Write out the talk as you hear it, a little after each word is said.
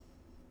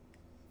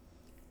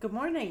Good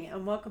morning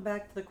and welcome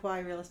back to the Kauai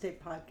Real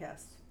Estate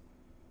Podcast.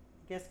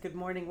 I guess good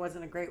morning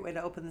wasn't a great way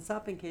to open this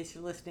up in case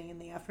you're listening in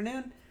the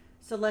afternoon.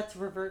 So let's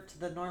revert to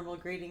the normal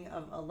greeting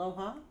of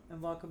aloha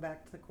and welcome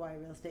back to the Kauai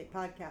Real Estate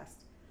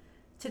Podcast.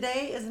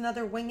 Today is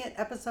another Wing It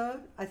episode.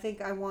 I think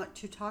I want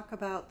to talk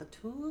about the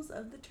tools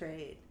of the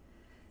trade.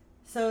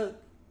 So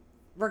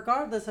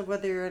regardless of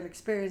whether you're an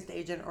experienced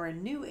agent or a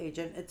new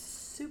agent, it's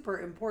super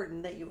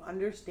important that you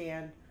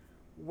understand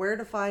where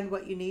to find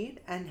what you need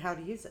and how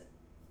to use it.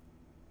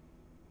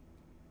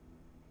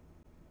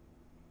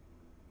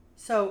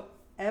 So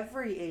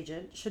every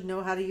agent should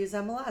know how to use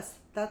MLS.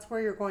 That's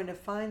where you're going to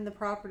find the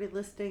property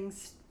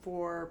listings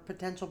for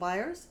potential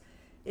buyers.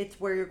 It's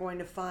where you're going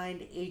to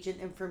find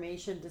agent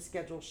information to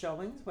schedule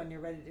showings when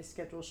you're ready to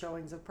schedule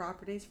showings of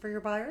properties for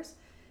your buyers.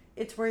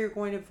 It's where you're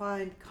going to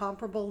find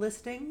comparable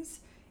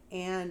listings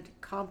and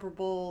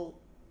comparable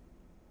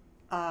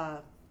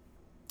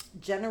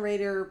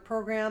generator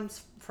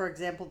programs. For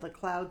example, the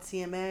Cloud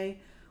CMA,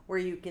 where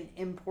you can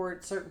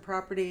import certain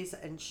properties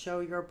and show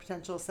your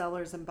potential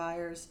sellers and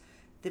buyers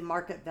the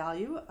market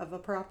value of a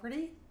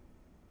property.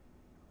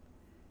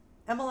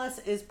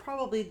 MLS is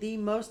probably the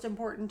most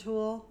important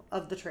tool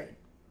of the trade.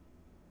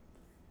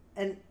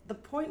 And the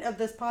point of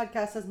this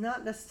podcast is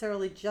not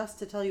necessarily just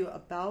to tell you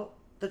about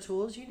the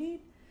tools you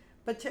need,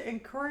 but to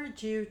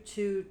encourage you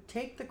to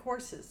take the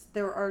courses.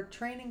 There are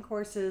training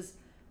courses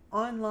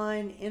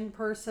online, in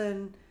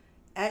person,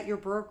 at your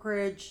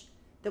brokerage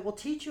that will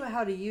teach you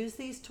how to use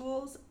these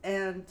tools,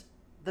 and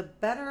the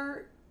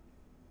better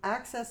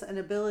access and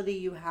ability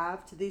you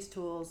have to these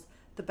tools,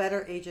 the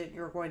better agent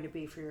you're going to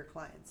be for your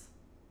clients.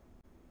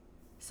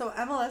 So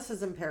MLS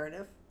is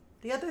imperative.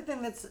 The other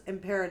thing that's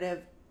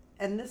imperative,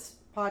 and this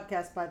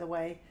podcast, by the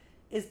way,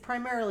 is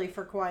primarily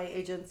for Kauai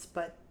agents,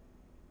 but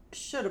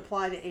should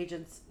apply to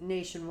agents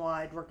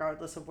nationwide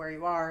regardless of where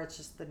you are. It's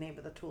just the name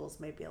of the tools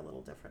may be a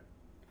little different.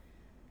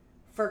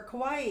 For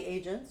Kauai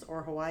agents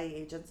or Hawaii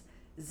agents,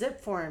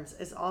 Zip Forms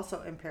is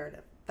also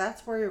imperative.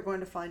 That's where you're going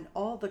to find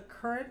all the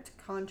current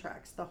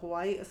contracts, the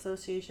Hawaii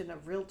Association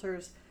of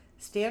Realtors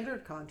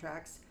standard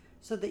contracts,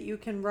 so that you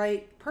can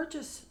write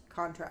purchase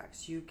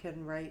contracts, you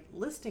can write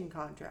listing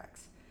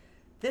contracts.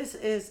 This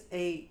is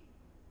an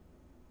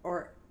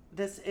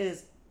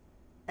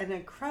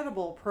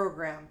incredible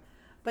program,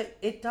 but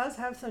it does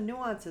have some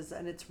nuances,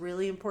 and it's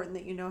really important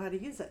that you know how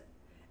to use it.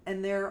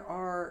 And there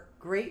are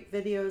great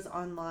videos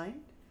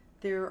online.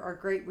 There are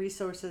great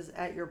resources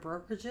at your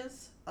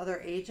brokerages,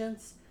 other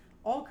agents,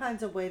 all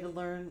kinds of ways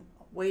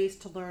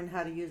to learn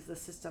how to use the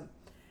system.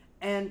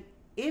 And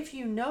if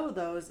you know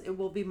those, it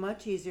will be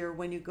much easier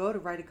when you go to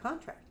write a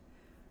contract.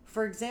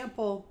 For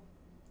example,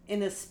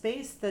 in a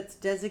space that's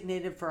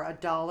designated for a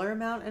dollar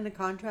amount in a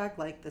contract,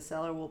 like the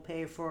seller will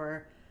pay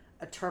for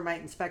a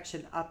termite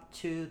inspection up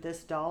to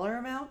this dollar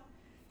amount,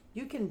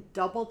 you can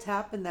double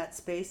tap in that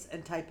space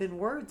and type in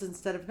words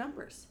instead of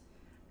numbers.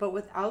 But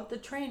without the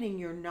training,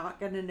 you're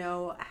not going to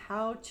know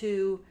how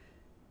to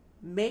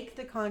make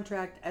the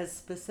contract as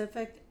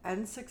specific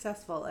and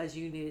successful as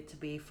you need it to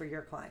be for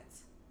your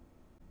clients.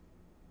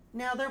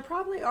 Now, there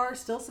probably are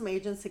still some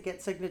agents that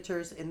get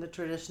signatures in the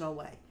traditional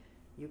way.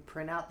 You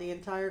print out the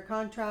entire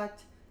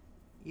contract,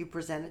 you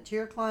present it to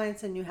your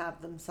clients, and you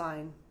have them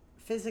sign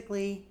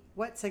physically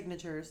wet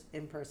signatures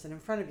in person in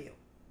front of you.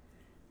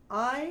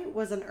 I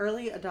was an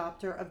early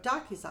adopter of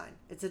DocuSign.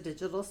 It's a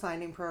digital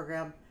signing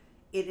program.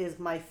 It is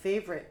my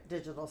favorite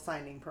digital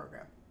signing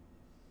program.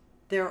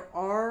 There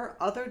are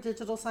other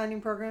digital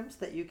signing programs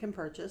that you can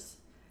purchase.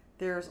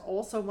 There's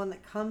also one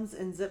that comes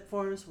in Zip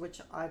Forms,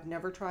 which I've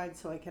never tried,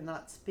 so I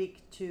cannot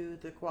speak to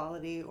the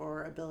quality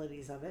or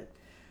abilities of it.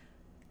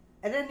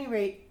 At any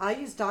rate, I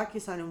use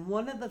DocuSign, and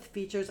one of the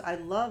features I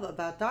love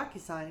about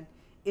DocuSign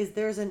is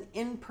there's an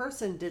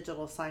in-person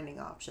digital signing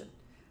option.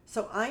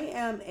 So I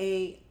am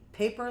a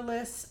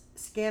paperless,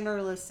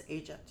 scannerless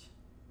agent.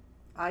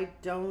 I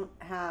don't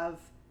have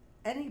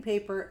any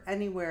paper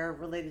anywhere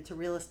related to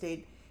real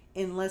estate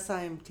unless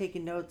I'm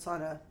taking notes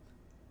on a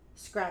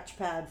scratch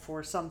pad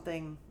for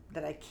something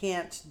that I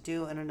can't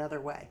do in another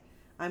way.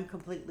 I'm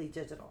completely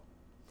digital.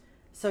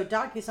 So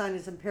DocuSign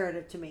is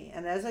imperative to me.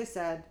 And as I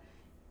said,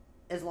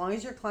 as long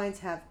as your clients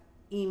have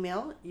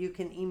email, you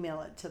can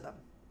email it to them.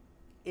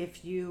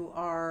 If you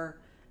are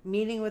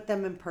meeting with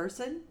them in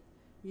person,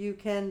 you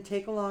can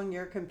take along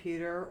your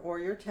computer or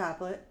your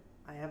tablet.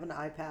 I have an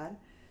iPad.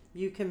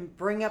 You can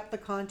bring up the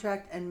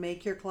contract and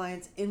make your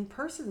clients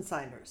in-person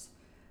signers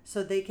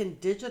so they can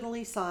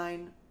digitally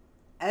sign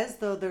as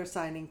though they're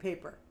signing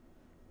paper.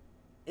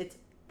 It's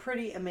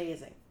pretty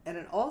amazing. And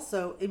it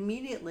also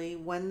immediately,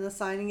 when the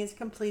signing is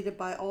completed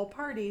by all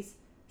parties,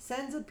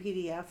 sends a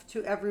PDF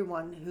to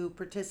everyone who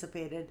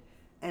participated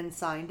and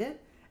signed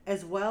it,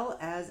 as well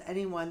as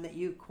anyone that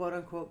you quote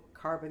unquote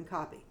carbon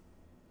copy.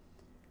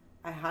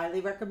 I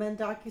highly recommend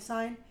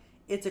DocuSign.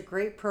 It's a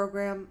great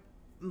program.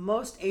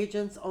 Most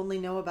agents only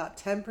know about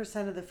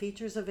 10% of the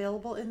features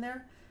available in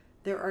there.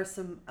 There are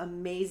some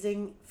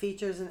amazing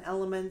features and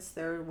elements.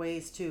 There are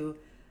ways to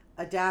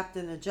adapt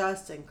and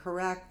adjust and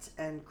correct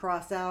and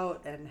cross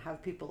out and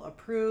have people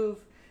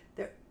approve.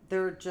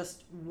 They're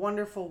just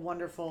wonderful,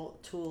 wonderful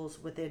tools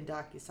within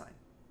DocuSign.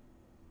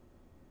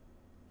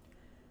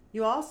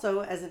 You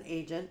also, as an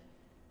agent,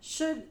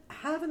 should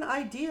have an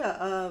idea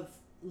of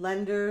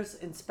lenders,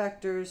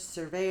 inspectors,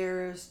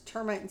 surveyors,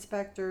 termite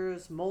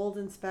inspectors, mold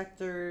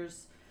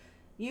inspectors.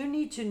 You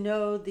need to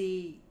know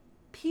the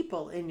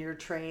people in your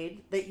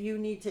trade that you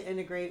need to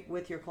integrate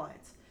with your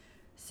clients.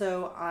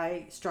 So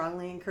I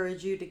strongly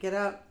encourage you to get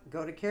out,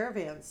 go to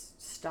caravans,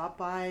 stop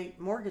by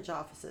mortgage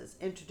offices,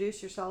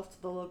 introduce yourself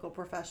to the local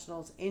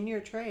professionals in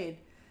your trade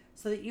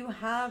so that you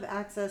have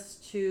access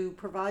to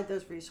provide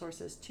those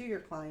resources to your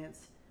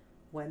clients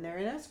when they're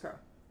in escrow.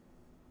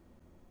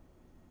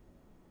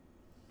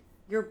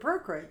 Your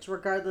brokerage,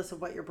 regardless of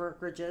what your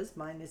brokerage is,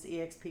 mine is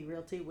eXp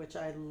Realty, which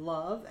I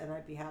love and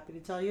I'd be happy to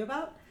tell you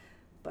about,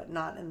 but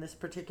not in this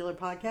particular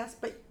podcast.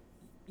 But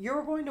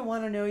you're going to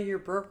want to know your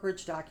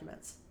brokerage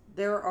documents.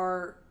 There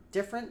are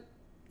different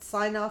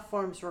sign-off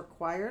forms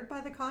required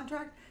by the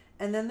contract,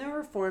 and then there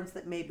are forms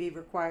that may be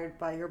required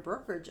by your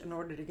brokerage in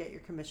order to get your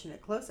commission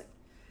at closing.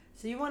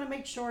 So you want to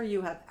make sure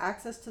you have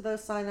access to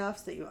those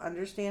sign-offs, that you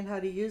understand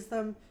how to use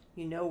them,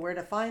 you know where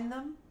to find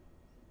them,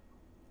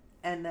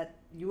 and that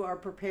you are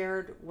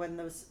prepared when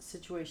those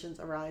situations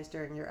arise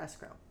during your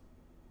escrow.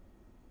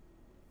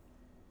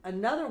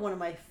 Another one of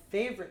my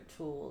favorite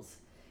tools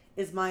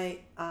is my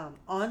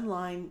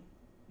online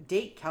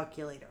date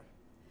calculator.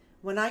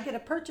 When I get a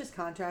purchase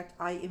contract,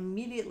 I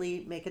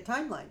immediately make a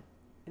timeline.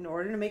 In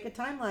order to make a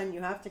timeline,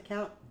 you have to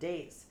count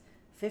days.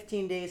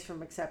 15 days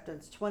from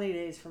acceptance, 20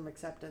 days from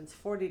acceptance,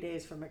 40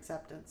 days from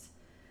acceptance.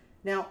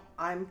 Now,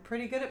 I'm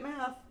pretty good at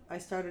math. I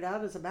started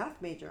out as a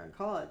math major in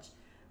college,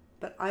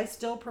 but I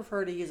still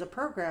prefer to use a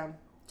program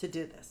to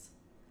do this.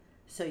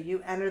 So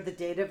you enter the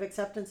date of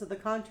acceptance of the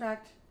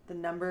contract, the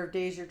number of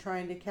days you're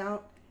trying to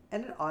count,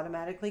 and it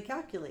automatically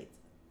calculates.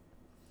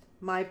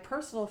 My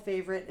personal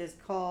favorite is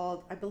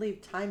called, I believe,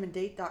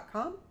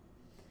 timeanddate.com.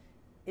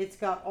 It's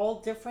got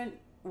all different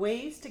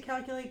ways to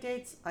calculate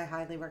dates. I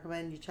highly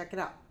recommend you check it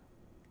out.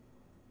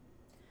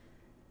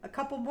 A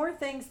couple more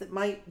things that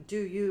might do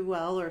you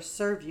well or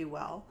serve you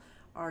well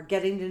are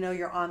getting to know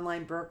your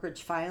online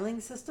brokerage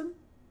filing system.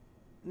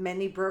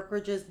 Many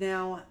brokerages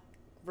now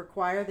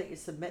require that you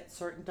submit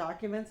certain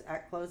documents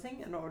at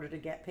closing in order to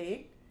get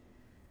paid.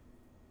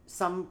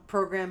 Some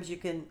programs you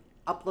can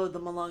upload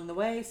them along the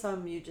way,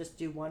 some you just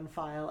do one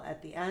file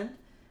at the end,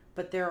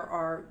 but there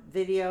are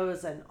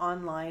videos and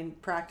online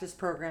practice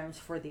programs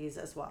for these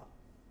as well.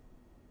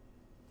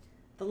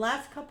 The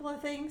last couple of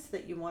things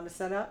that you want to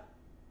set up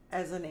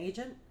as an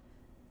agent,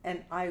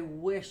 and I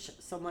wish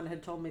someone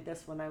had told me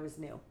this when I was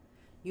new,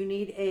 you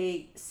need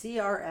a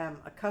CRM,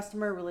 a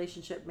customer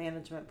relationship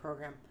management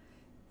program.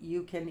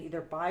 You can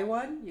either buy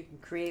one, you can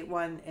create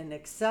one in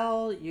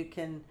Excel, you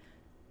can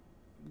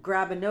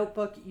grab a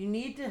notebook. You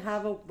need to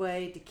have a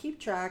way to keep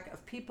track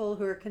of people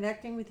who are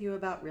connecting with you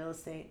about real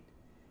estate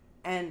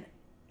and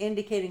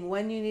indicating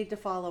when you need to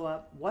follow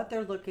up, what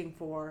they're looking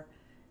for,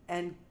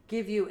 and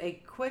give you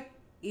a quick,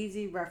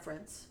 easy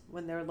reference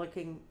when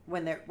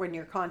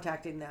you're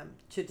contacting them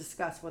to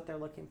discuss what they're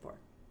looking for.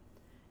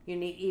 You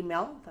need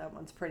email. That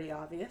one's pretty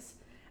obvious.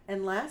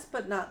 And last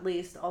but not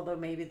least, although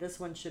maybe this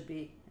one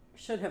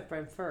should have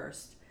been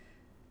first,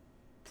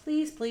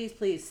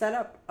 please set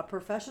up a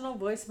professional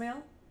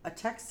voicemail, a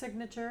text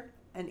signature,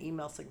 and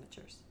email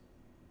signatures.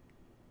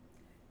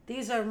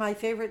 These are my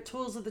favorite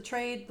tools of the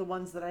trade, the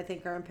ones that I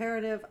think are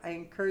imperative. I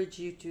encourage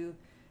you to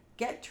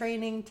get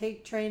training,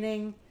 take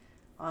training.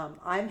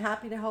 I'm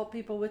happy to help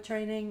people with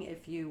training.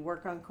 If you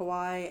work on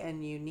Kauai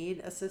and you need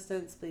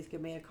assistance, please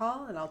give me a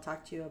call and I'll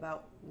talk to you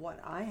about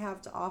what I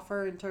have to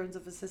offer in terms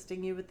of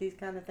assisting you with these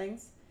kind of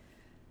things.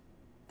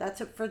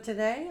 That's it for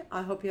today.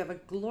 I hope you have a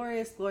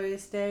glorious,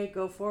 glorious day.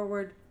 Go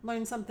forward,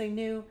 learn something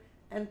new,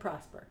 and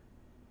prosper.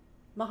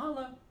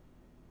 Mahalo.